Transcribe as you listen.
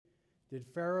did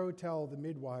Pharaoh tell the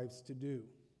midwives to do?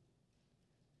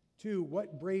 2,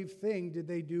 what brave thing did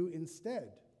they do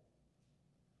instead?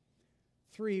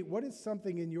 3, what is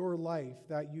something in your life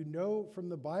that you know from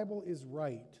the Bible is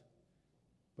right,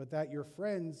 but that your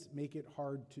friends make it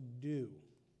hard to do?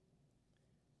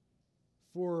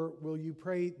 4, will you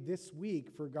pray this week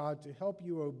for God to help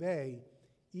you obey,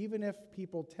 even if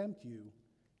people tempt you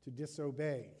to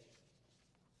disobey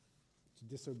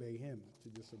Him, to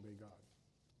disobey God?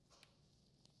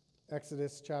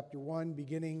 Exodus chapter 1,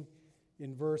 beginning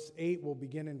in verse 8. We'll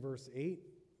begin in verse 8.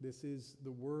 This is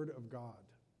the word of God.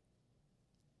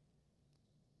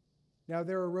 Now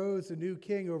there arose a new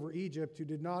king over Egypt who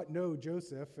did not know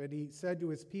Joseph, and he said to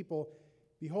his people,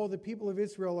 "Behold, the people of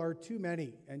Israel are too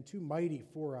many and too mighty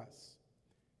for us.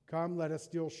 Come, let us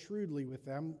deal shrewdly with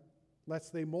them,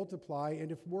 lest they multiply,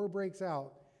 and if war breaks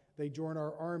out, they join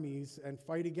our armies and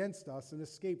fight against us and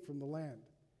escape from the land."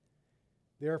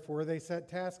 Therefore they set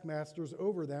taskmasters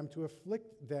over them to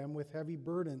afflict them with heavy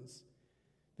burdens.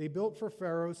 They built for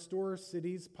Pharaoh store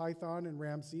cities, Pithom and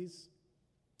Ramses.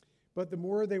 But the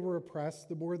more they were oppressed,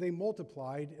 the more they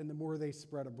multiplied, and the more they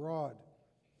spread abroad.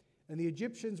 And the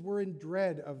Egyptians were in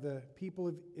dread of the people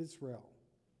of Israel.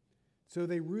 So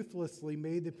they ruthlessly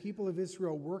made the people of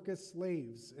Israel work as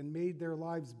slaves and made their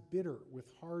lives bitter with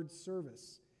hard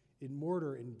service in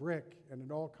mortar and brick and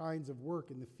in all kinds of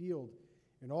work in the field.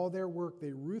 In all their work,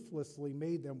 they ruthlessly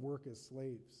made them work as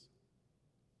slaves.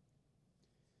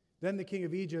 Then the king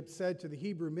of Egypt said to the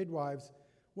Hebrew midwives,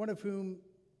 one of whom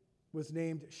was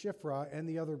named Shiphrah and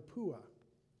the other Puah,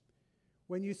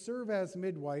 "When you serve as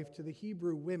midwife to the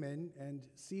Hebrew women and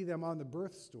see them on the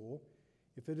birth stool,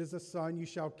 if it is a son, you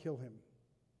shall kill him.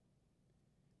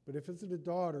 But if it is a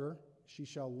daughter, she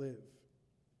shall live."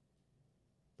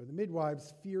 But the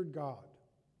midwives feared God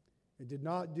and did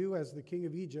not do as the king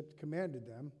of Egypt commanded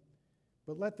them,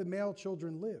 but let the male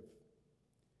children live.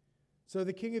 So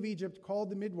the king of Egypt called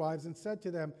the midwives and said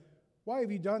to them, "Why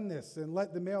have you done this and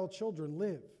let the male children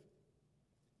live?"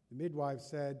 The midwives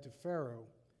said to Pharaoh,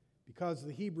 "Because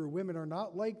the Hebrew women are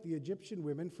not like the Egyptian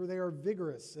women, for they are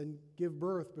vigorous and give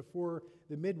birth before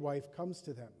the midwife comes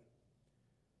to them."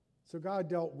 So God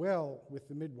dealt well with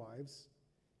the midwives,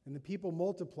 and the people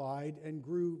multiplied and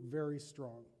grew very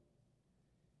strong.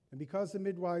 And because the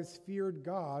midwives feared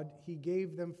God, he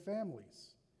gave them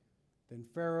families. Then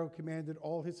Pharaoh commanded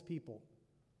all his people,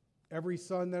 "Every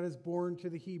son that is born to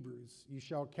the Hebrews you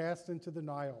shall cast into the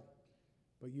Nile,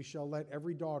 but you shall let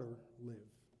every daughter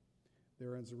live."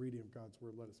 There ends the reading of God's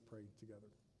word. Let us pray together.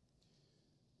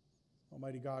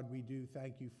 Almighty God, we do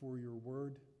thank you for your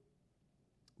word.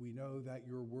 We know that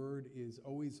your word is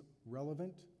always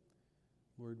relevant.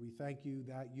 Lord, we thank you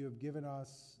that you have given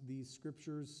us these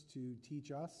scriptures to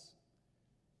teach us,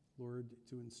 Lord,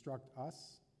 to instruct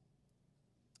us.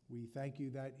 We thank you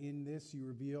that in this you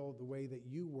reveal the way that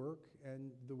you work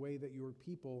and the way that your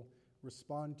people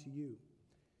respond to you.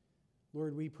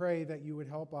 Lord, we pray that you would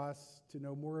help us to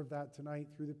know more of that tonight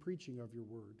through the preaching of your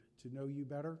word, to know you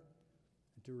better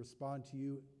and to respond to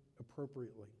you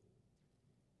appropriately.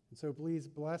 And so please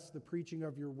bless the preaching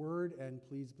of your word, and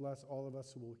please bless all of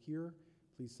us who will hear.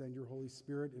 Please send your Holy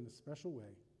Spirit in a special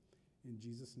way. In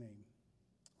Jesus' name,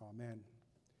 amen.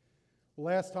 Well,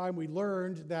 last time we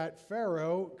learned that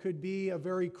Pharaoh could be a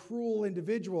very cruel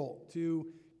individual.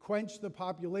 To quench the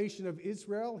population of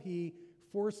Israel, he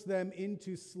forced them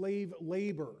into slave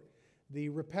labor. The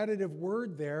repetitive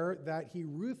word there, that he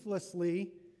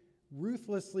ruthlessly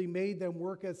made them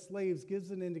work as slaves,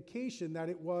 gives an indication that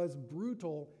it was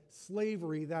brutal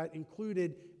slavery that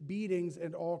included beatings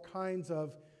and all kinds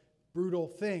of brutal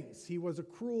things. He was a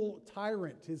cruel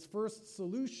tyrant. His first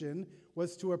solution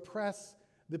was to oppress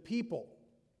the people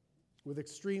with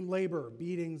extreme labor,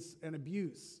 beatings, and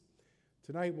abuse.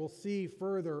 Tonight we'll see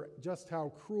further just how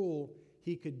cruel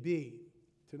he could be,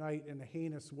 tonight in a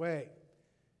heinous way.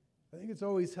 I think it's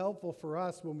always helpful for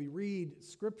us when we read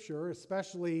Scripture,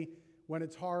 especially when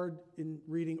it's hard in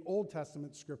reading Old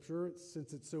Testament Scripture,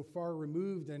 since it's so far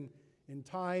removed in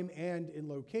time and in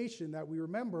location, that we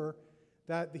remember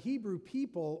that the Hebrew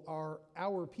people are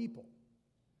our people,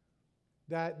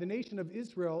 that the nation of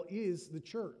Israel is the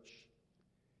church,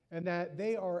 and that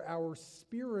they are our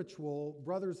spiritual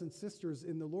brothers and sisters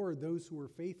in the Lord, those who are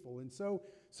faithful. And so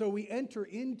we enter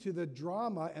into the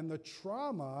drama and the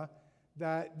trauma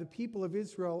that the people of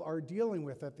Israel are dealing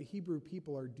with, that the Hebrew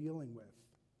people are dealing with.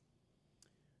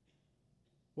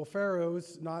 Well,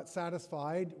 Pharaoh's not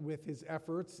satisfied with his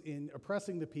efforts in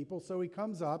oppressing the people, so he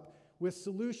comes up with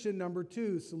solution number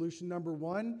 2. Solution number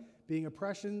 1 being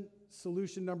oppression.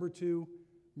 Solution number 2,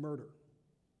 murder.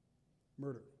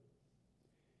 Murder.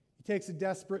 He takes a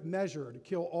desperate measure to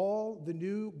kill all the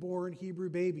newborn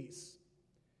Hebrew babies.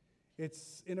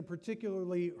 It's in a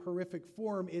particularly horrific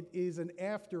form. It is an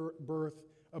afterbirth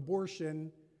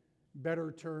abortion,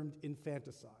 better termed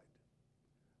infanticide.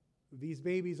 These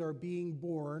babies are being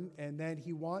born, and then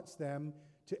he wants them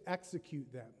to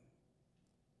execute them.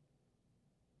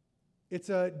 It's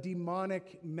a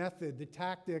demonic method. The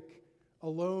tactic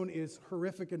alone is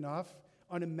horrific enough,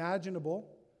 unimaginable.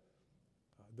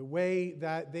 The way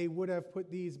that they would have put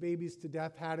these babies to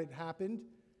death had it happened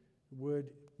would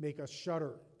make us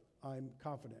shudder, I'm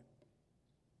confident.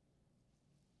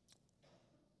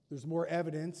 There's more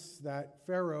evidence that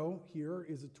Pharaoh here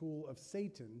is a tool of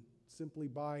Satan simply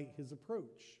by his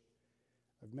approach.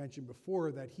 I've mentioned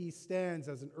before that he stands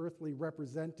as an earthly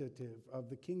representative of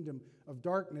the kingdom of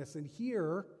darkness. And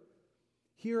here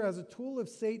as a tool of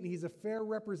Satan, he's a fair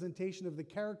representation of the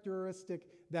characteristic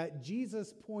that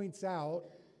Jesus points out,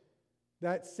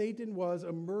 that Satan was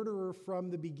a murderer from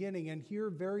the beginning. And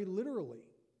here, very literally,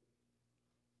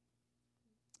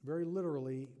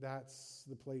 that's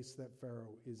the place that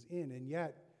Pharaoh is in. And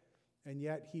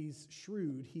yet he's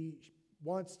shrewd. He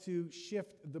wants to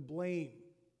shift the blame.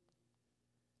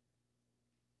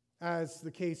 As the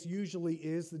case usually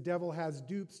is, the devil has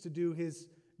dupes to do his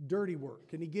dirty work.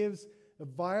 And he gives a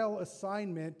vile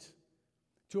assignment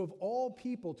to, of all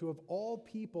people,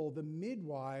 the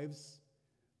midwives,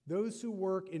 those who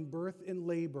work in birth and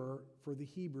labor for the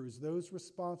Hebrews, those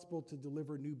responsible to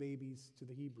deliver new babies to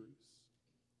the Hebrews.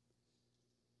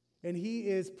 And he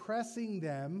is pressing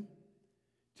them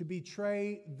to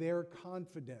betray their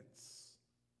confidence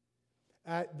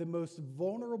at the most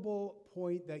vulnerable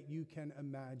point that you can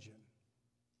imagine.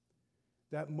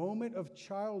 That moment of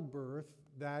childbirth,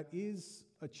 that is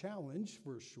a challenge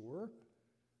for sure,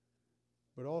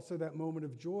 but also that moment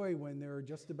of joy when they're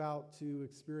just about to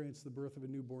experience the birth of a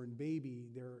newborn baby.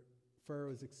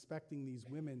 Pharaoh is expecting these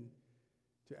women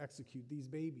to execute these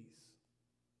babies.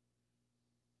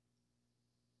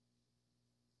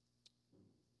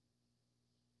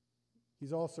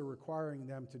 He's also requiring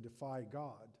them to defy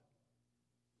God.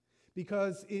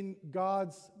 Because in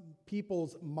God's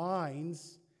people's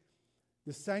minds,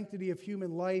 the sanctity of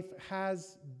human life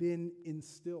has been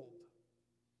instilled.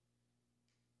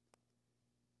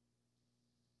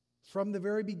 From the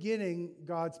very beginning,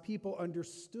 God's people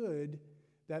understood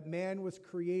that man was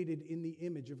created in the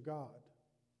image of God.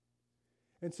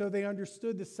 And so they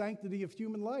understood the sanctity of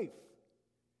human life.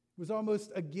 It was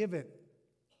almost a given.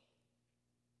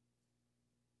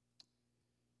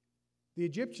 The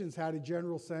Egyptians had a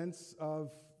general sense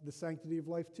of the sanctity of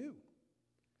life too.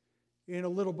 In a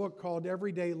little book called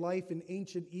Everyday Life in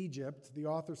Ancient Egypt, the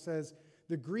author says,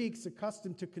 the Greeks,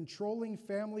 accustomed to controlling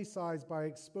family size by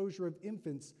exposure of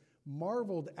infants,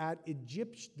 marveled at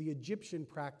the Egyptian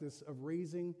practice of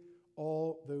raising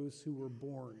all those who were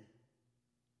born.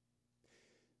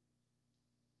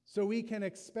 So we can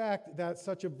expect that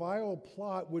such a vile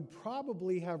plot would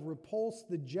probably have repulsed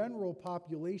the general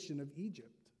population of Egypt.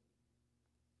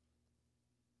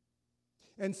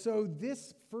 And so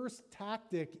this first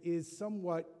tactic is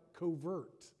somewhat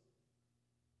covert.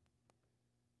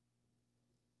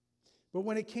 But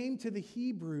when it came to the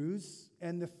Hebrews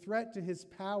and the threat to his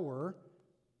power,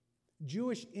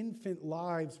 Jewish infant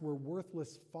lives were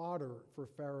worthless fodder for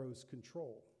Pharaoh's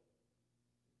control.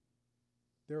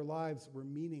 Their lives were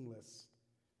meaningless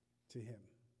to him.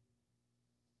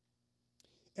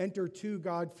 Enter two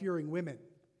God-fearing women,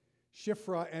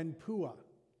 Shiphrah and Puah.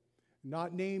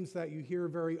 Not names that you hear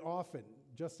very often.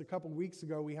 Just a couple weeks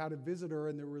ago, we had a visitor,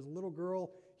 and there was a little girl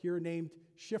here named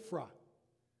Shiphrah.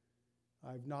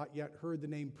 I've not yet heard the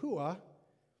name Puah,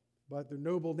 but they're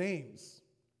noble names.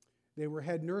 They were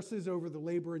head nurses over the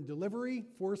labor and delivery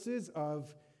forces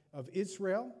of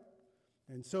Israel,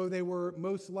 and so they were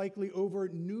most likely over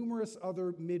numerous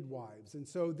other midwives, and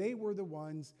so they were the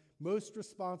ones most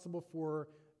responsible for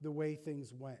the way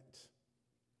things went.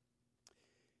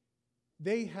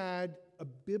 They had a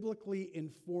biblically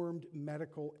informed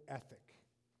medical ethic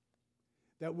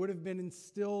that would have been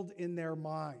instilled in their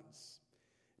minds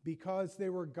because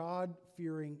they were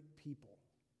God-fearing people.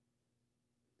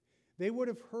 They would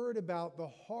have heard about the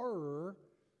horror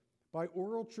by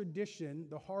oral tradition,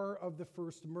 the horror of the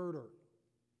first murder.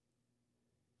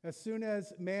 As soon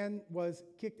as man was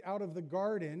kicked out of the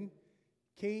garden,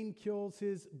 Cain kills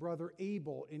his brother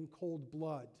Abel in cold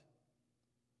blood.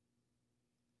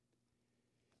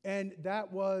 And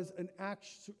that was an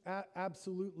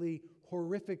absolutely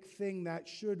horrific thing that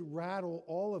should rattle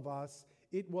all of us.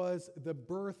 It was the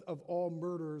birth of all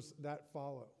murders that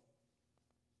follow.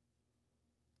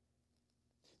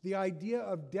 The idea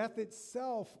of death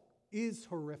itself is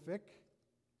horrific,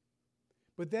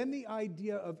 But then the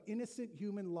idea of innocent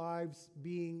human lives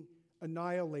being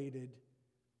annihilated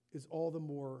is all the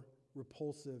more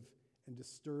repulsive and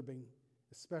disturbing,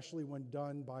 especially when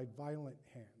done by violent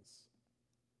hands.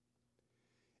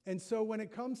 And so when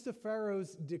it comes to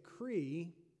Pharaoh's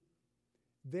decree,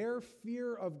 their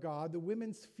fear of God, the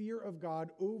women's fear of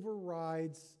God,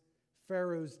 overrides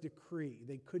Pharaoh's decree.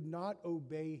 They could not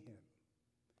obey him.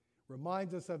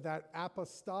 Reminds us of that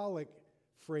apostolic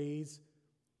phrase,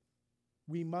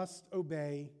 we must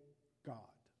obey God.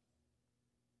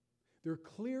 They're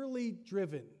clearly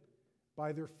driven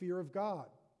by their fear of God.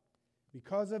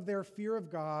 Because of their fear of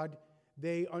God,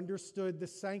 they understood the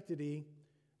sanctity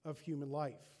of human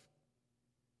life.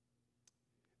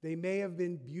 They may have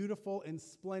been beautiful and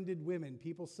splendid women.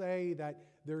 People say that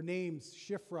their names,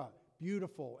 Shiphrah,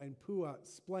 beautiful, and Puah,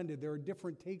 splendid. There are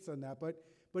different takes on that.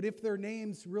 But if their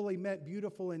names really meant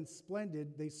beautiful and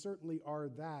splendid, they certainly are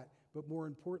that. But more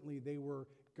importantly, they were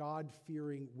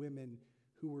God-fearing women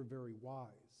who were very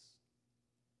wise.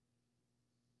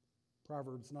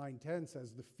 Proverbs 9:10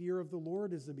 says, "The fear of the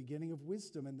Lord is the beginning of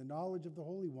wisdom, and the knowledge of the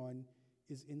Holy One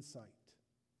is insight."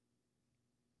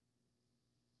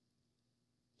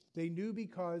 They knew,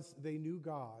 because they knew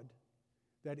God,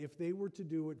 that if they were to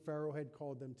do what Pharaoh had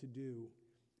called them to do,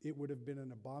 it would have been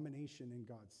an abomination in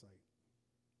God's sight.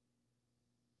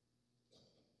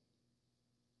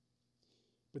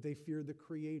 But they feared the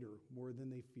Creator more than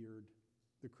they feared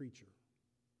the creature.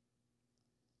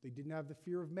 They didn't have the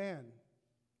fear of man.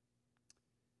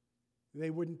 They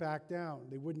wouldn't back down.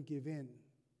 They wouldn't give in.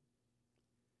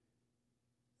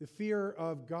 The fear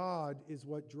of God is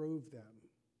what drove them.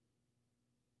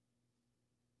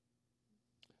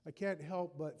 I can't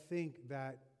help but think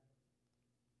that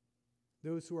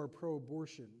those who are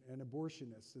pro-abortion and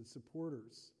abortionists and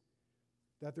supporters,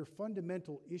 that their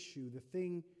fundamental issue, the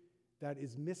thing that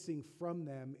is missing from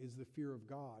them, is the fear of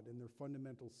God, and their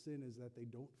fundamental sin is that they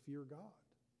don't fear God.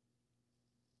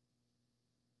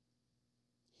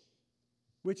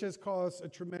 Which has caused a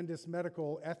tremendous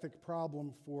medical ethic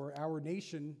problem for our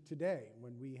nation today,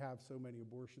 when we have so many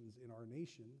abortions in our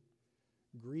nation.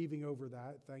 Grieving over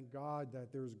that, thank God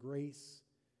that there's grace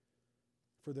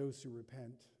for those who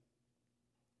repent.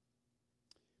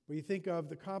 But you think of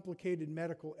the complicated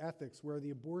medical ethics where the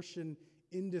abortion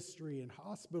industry and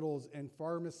hospitals and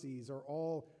pharmacies are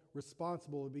all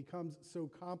responsible. It becomes so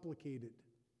complicated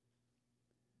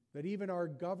that even our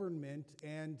government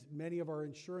and many of our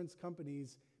insurance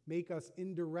companies make us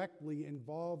indirectly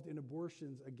involved in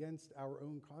abortions against our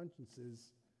own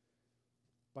consciences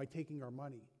by taking our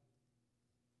money.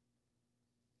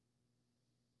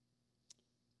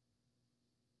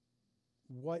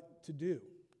 What to do?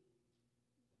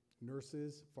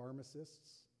 Nurses,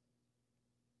 pharmacists,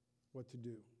 what to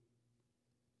do?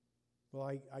 Well,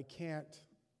 I can't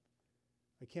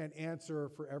answer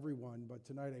for everyone, but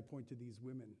tonight I point to these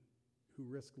women who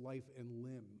risk life and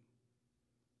limb,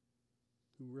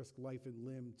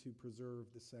 to preserve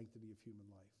the sanctity of human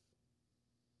life.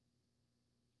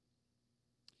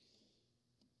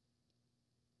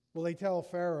 Well, they tell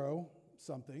Pharaoh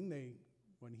something.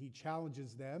 When he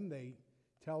challenges them, they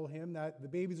tell him that the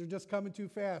babies are just coming too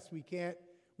fast. We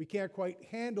can't quite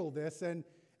handle this. And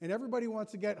everybody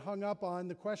wants to get hung up on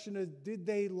the question is, did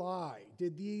they lie?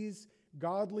 Did these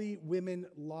godly women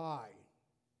lie?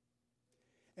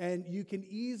 And you can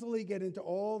easily get into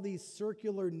all these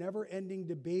circular, never-ending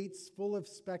debates full of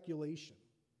speculation.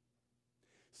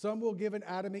 Some will give an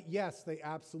adamant, yes, they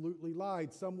absolutely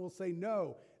lied. Some will say,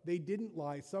 no, they didn't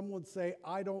lie. Some will say,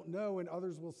 I don't know. And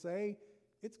others will say,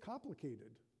 it's complicated.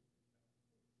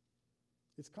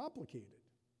 It's complicated.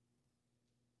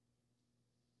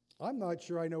 I'm not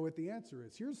sure I know what the answer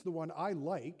is. Here's the one I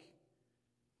like.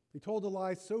 They told a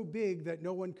lie so big that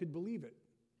no one could believe it.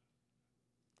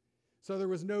 So there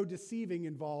was no deceiving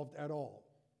involved at all.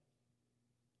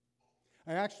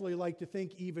 I actually like to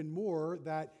think even more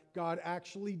that God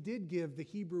actually did give the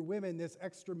Hebrew women this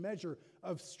extra measure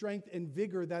of strength and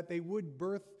vigor that they would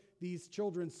birth these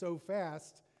children so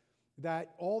fast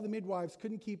that all the midwives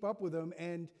couldn't keep up with them,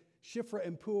 and Shiphrah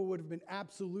and Puah would have been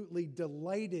absolutely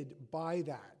delighted by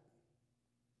that.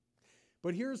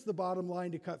 But here's the bottom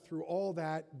line to cut through all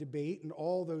that debate and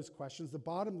all those questions. The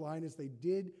bottom line is they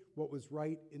did what was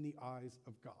right in the eyes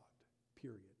of God,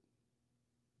 period.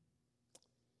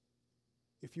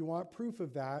 If you want proof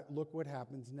of that, look what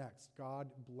happens next. God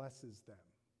blesses them.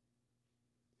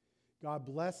 God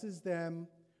blesses them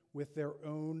with their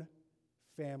own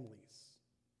families,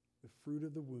 the fruit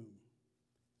of the womb.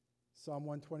 Psalm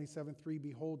 127:3,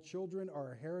 behold, children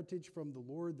are a heritage from the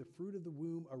Lord, the fruit of the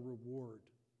womb a reward.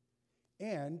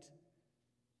 And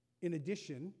in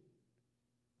addition,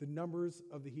 the numbers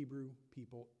of the Hebrew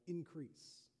people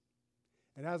increase.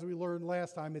 And as we learned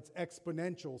last time, it's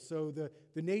exponential, so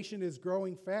the nation is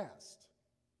growing fast.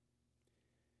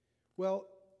 Well,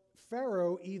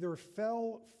 Pharaoh either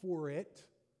fell for it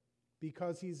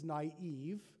because he's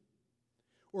naive,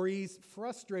 or he's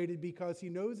frustrated because he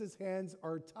knows his hands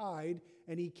are tied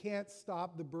and he can't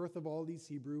stop the birth of all these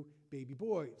Hebrew baby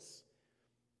boys.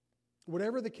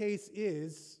 Whatever the case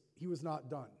is, he was not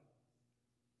done.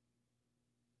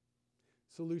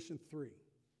 Solution 3,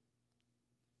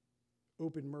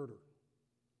 open murder.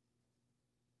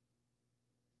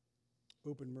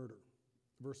 Open murder.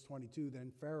 Verse 22,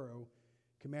 then Pharaoh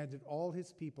commanded all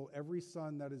his people, every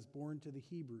son that is born to the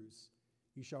Hebrews,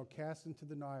 you shall cast into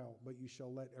the Nile, but you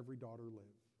shall let every daughter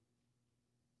live.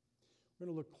 We're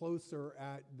going to look closer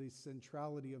at the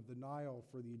centrality of the Nile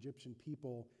for the Egyptian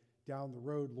people down the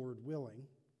road, Lord willing.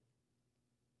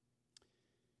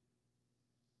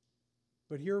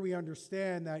 But here we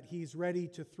understand that he's ready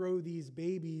to throw these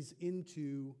babies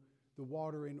into the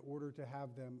water in order to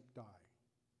have them die.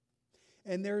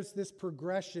 And there's this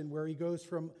progression where he goes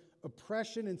from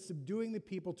oppression and subduing the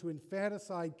people to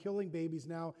infanticide, killing babies,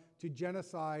 now to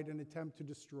genocide and attempt to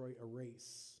destroy a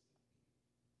race.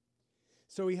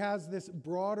 So he has this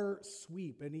broader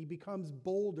sweep, and he becomes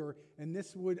bolder, and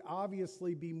this would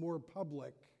obviously be more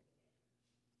public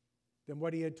than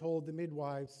what he had told the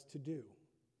midwives to do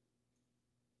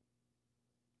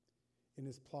in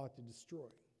his plot to destroy.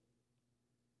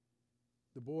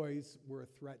 The boys were a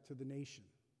threat to the nation.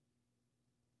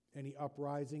 Any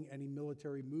uprising, any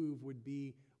military move would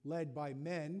be led by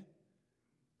men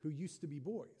who used to be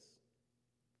boys.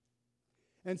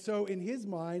 And so in his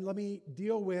mind, let me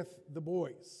deal with the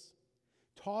boys.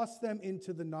 Toss them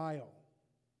into the Nile.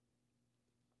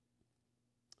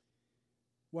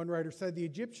 One writer said the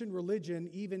Egyptian religion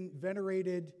even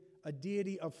venerated a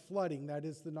deity of flooding, that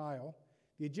is the Nile.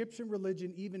 The Egyptian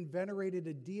religion even venerated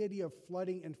a deity of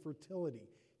flooding and fertility,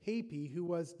 Hapi, who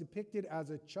was depicted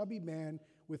as a chubby man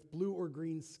with blue or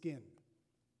green skin.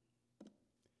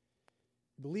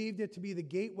 Believed it to be the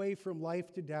gateway from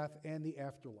life to death and the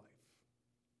afterlife.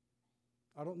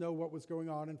 I don't know what was going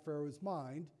on in Pharaoh's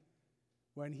mind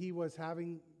when he was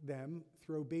having them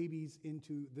throw babies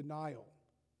into the Nile.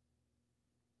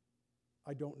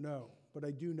 I don't know, but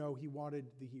I do know he wanted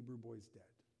the Hebrew boys dead.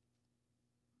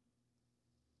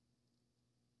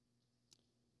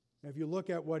 Now, if you look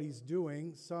at what he's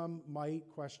doing, some might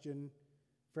question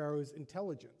Pharaoh's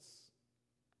intelligence,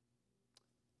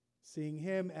 seeing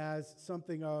him as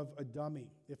something of a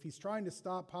dummy. If he's trying to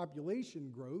stop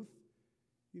population growth,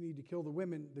 you need to kill the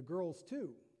women, the girls too.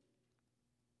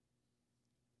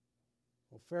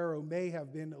 Well, Pharaoh may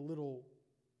have been a little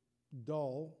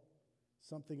dull,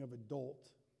 something of adult.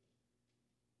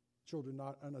 Children,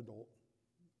 not an adult,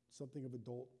 something of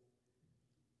adult.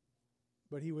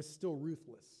 But he was still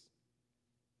ruthless.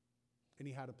 And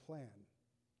he had a plan.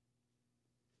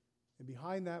 And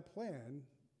behind that plan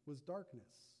was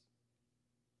darkness.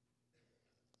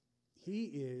 He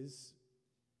is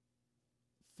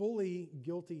fully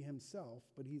guilty himself,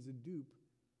 but he's a dupe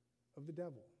of the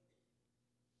devil.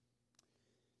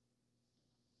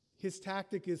 His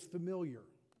tactic is familiar.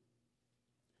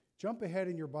 Jump ahead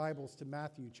in your Bibles to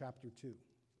Matthew chapter 2.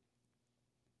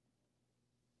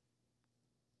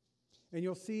 And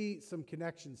you'll see some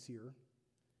connections here.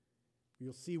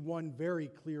 You'll see one very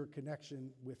clear connection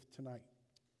with tonight,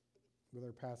 with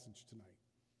our passage tonight.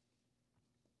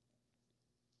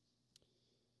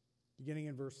 Beginning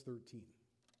in verse 13.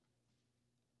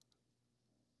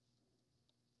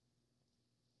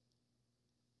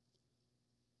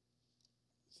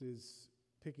 This is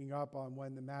picking up on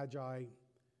when the Magi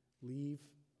leave.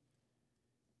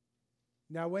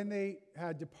 Now when they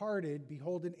had departed,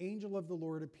 behold, an angel of the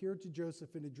Lord appeared to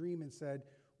Joseph in a dream and said,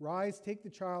 "Rise, take the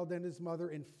child and his mother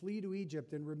and flee to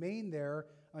Egypt and remain there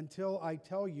until I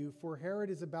tell you, for Herod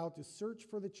is about to search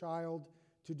for the child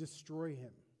to destroy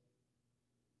him."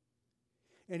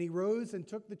 And he rose and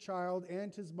took the child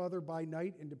and his mother by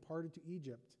night and departed to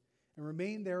Egypt and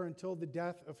remained there until the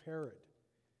death of Herod.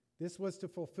 This was to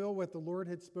fulfill what the Lord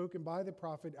had spoken by the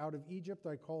prophet, "Out of Egypt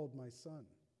I called my son."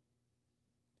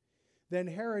 Then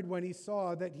Herod, when he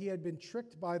saw that he had been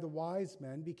tricked by the wise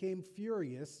men, became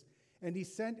furious, and he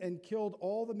sent and killed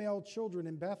all the male children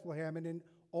in Bethlehem and in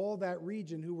all that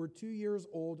region who were 2 years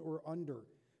old or under,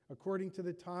 according to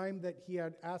the time that he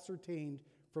had ascertained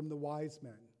from the wise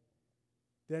men.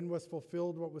 Then was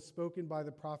fulfilled what was spoken by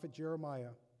the prophet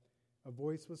Jeremiah. A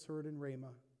voice was heard in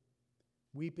Ramah,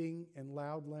 weeping and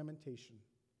loud lamentation,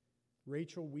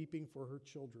 Rachel weeping for her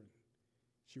children.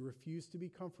 She refused to be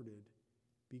comforted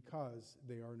because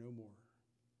they are no more.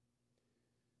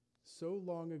 So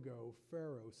long ago,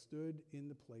 Pharaoh stood in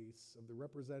the place of the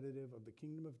representative of the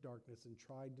kingdom of darkness and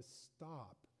tried to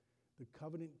stop the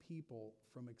covenant people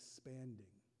from expanding.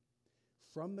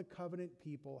 From the covenant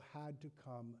people had to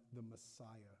come the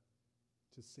Messiah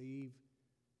to save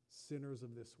sinners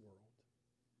of this world.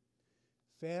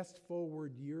 Fast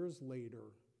forward years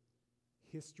later,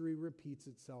 history repeats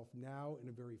itself now in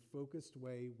a very focused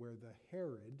way where the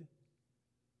Herod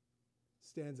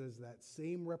stands as that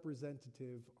same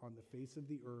representative on the face of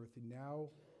the earth, and now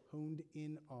honed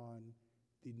in on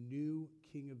the new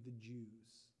king of the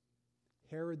Jews,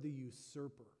 Herod the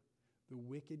usurper, the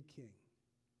wicked king,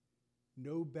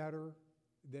 no better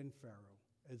than Pharaoh,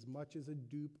 as much as a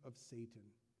dupe of Satan,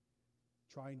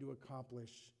 trying to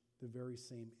accomplish the very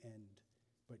same end,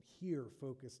 but here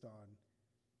focused on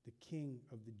the King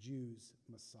of the Jews,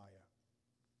 Messiah.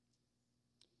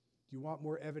 Do you want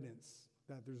more evidence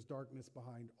that there's darkness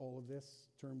behind all of this?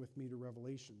 Turn with me to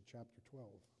Revelation chapter 12.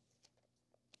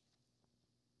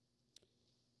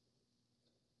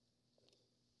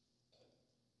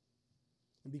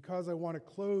 And because I want to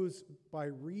close by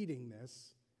reading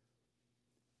this,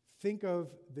 think of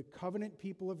the covenant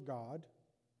people of God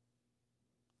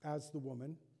as the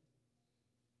woman.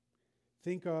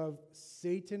 Think of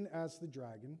Satan as the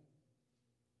dragon,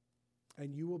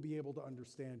 and you will be able to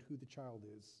understand who the child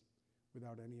is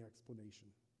without any explanation.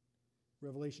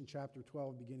 Revelation chapter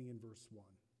 12, beginning in verse 1.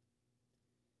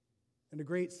 And a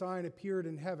great sign appeared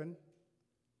in heaven,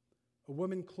 a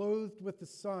woman clothed with the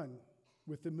sun,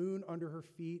 with the moon under her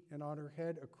feet, and on her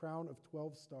head a crown of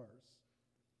 12 stars.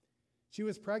 She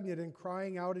was pregnant and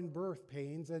crying out in birth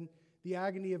pains and the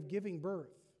agony of giving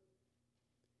birth.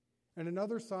 And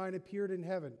another sign appeared in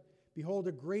heaven. Behold,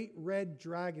 a great red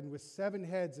dragon with 7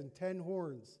 heads and 10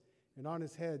 horns, and on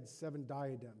his head 7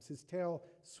 diadems. His tail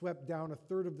swept down a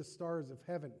third of the stars of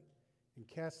heaven and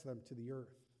cast them to the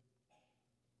earth.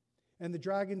 And the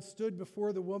dragon stood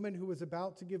before the woman who was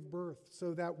about to give birth,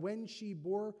 so that when she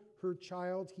bore her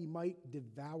child, he might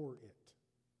devour it.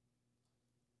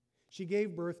 She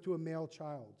gave birth to a male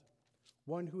child,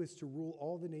 one who is to rule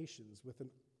all the nations with a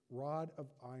rod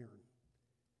of iron.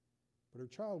 But her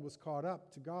child was caught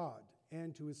up to God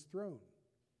and to his throne.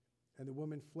 And the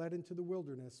woman fled into the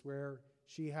wilderness, where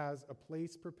she has a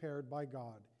place prepared by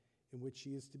God in which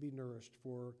she is to be nourished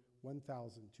for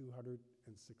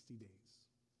 1,260 days.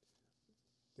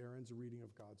 There ends a reading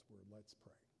of God's word. Let's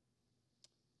pray.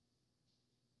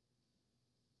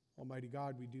 Almighty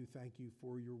God, we do thank you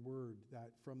for your word,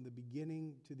 that from the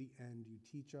beginning to the end you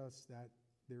teach us that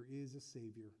there is a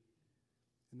Savior,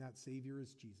 and that Savior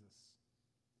is Jesus.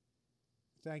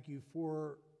 Thank you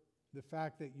for the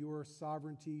fact that your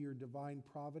sovereignty, your divine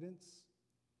providence,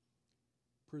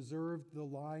 preserved the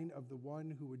line of the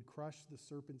one who would crush the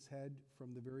serpent's head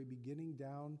from the very beginning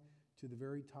down to the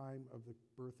very time of the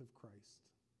birth of Christ.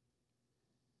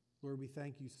 Lord, we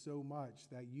thank you so much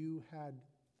that you had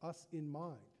us in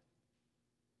mind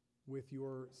with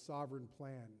your sovereign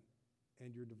plan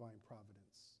and your divine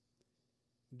providence.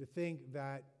 And to think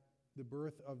that the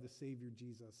birth of the Savior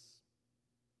Jesus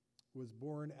was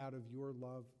born out of your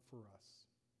love for us,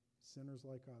 sinners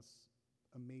like us,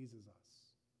 amazes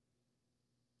us.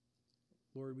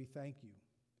 Lord, we thank you.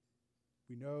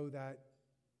 We know that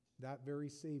that very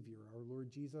Savior, our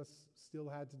Lord Jesus, still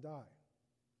had to die.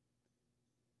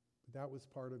 But that was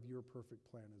part of your perfect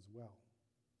plan as well,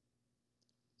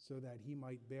 so that he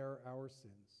might bear our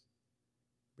sins,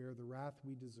 bear the wrath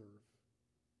we deserve,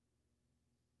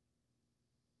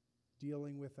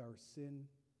 dealing with our sin,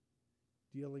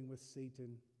 dealing with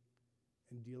Satan,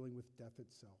 and dealing with death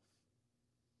itself.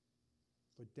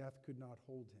 But death could not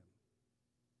hold him.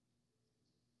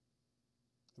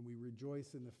 And we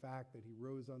rejoice in the fact that he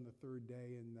rose on the third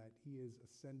day and that he is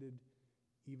ascended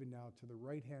even now to the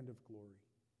right hand of glory.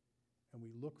 And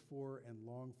we look for and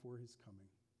long for his coming.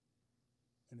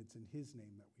 And it's in his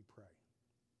name that we pray.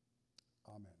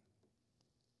 Amen.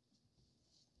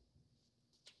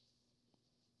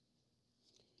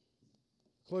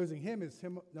 Closing hymn is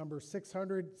hymn number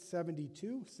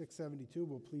 672. 672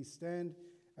 will please stand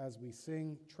as we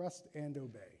sing Trust and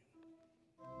Obey.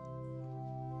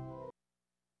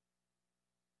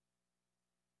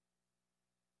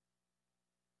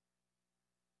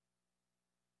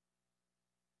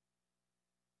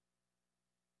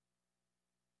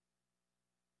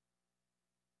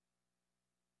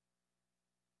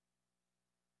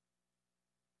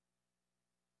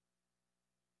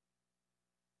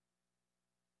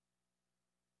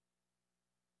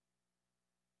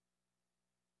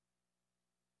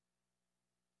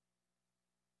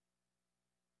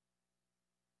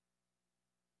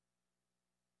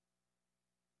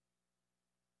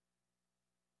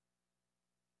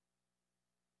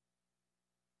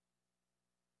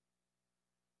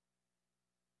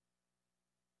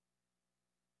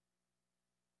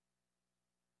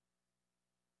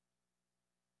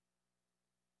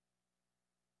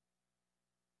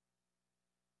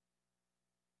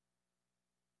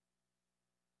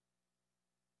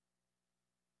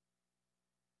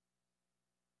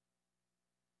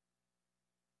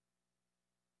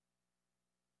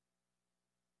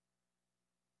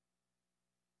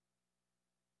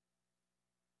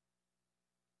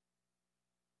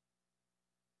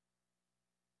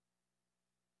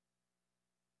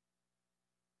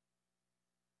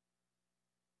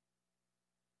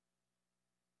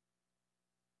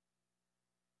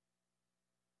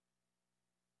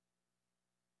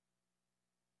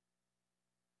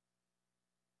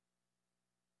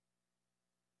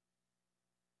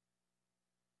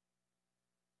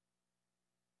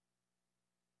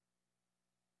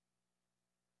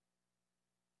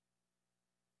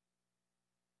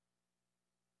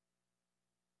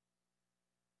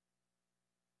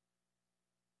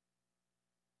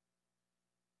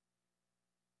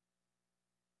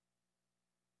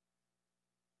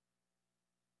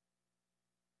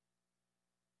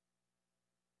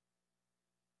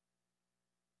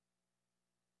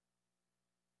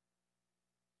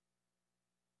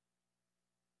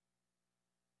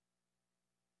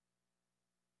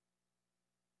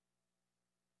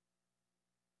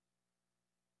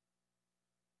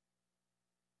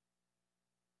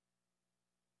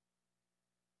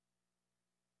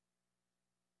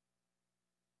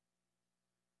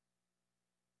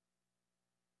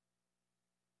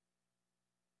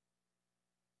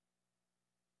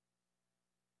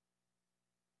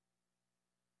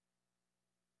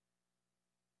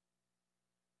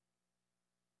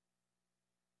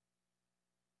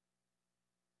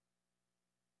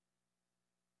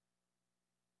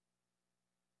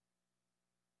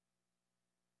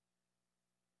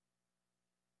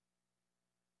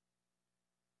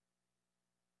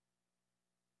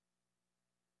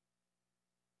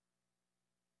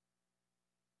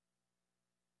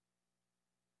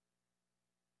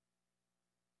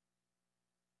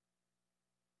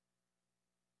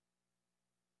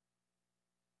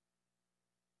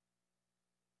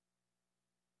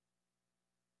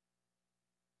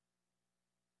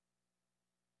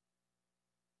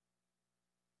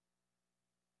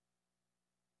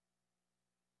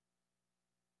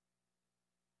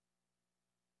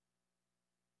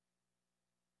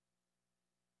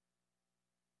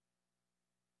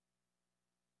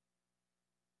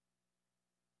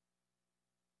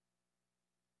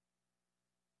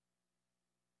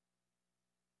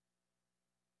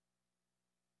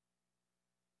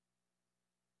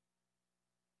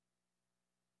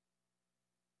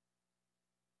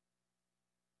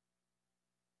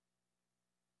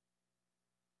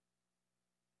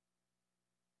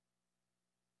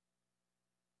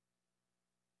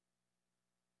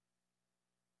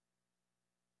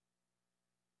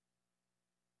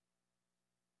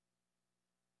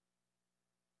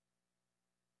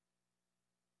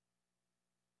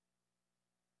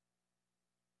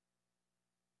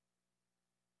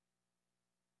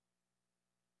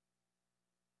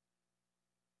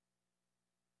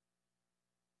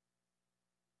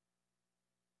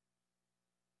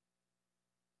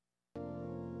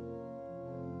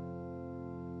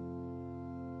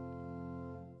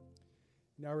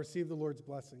 Now receive the Lord's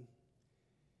blessing.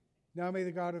 Now may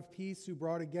the God of peace, who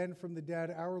brought again from the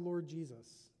dead our Lord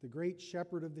Jesus, the great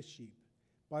shepherd of the sheep,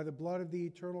 by the blood of the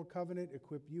eternal covenant,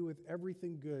 equip you with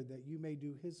everything good that you may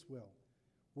do his will,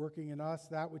 working in us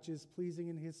that which is pleasing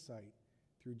in his sight,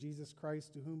 through Jesus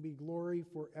Christ, to whom be glory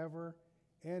forever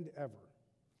and ever.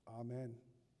 Amen.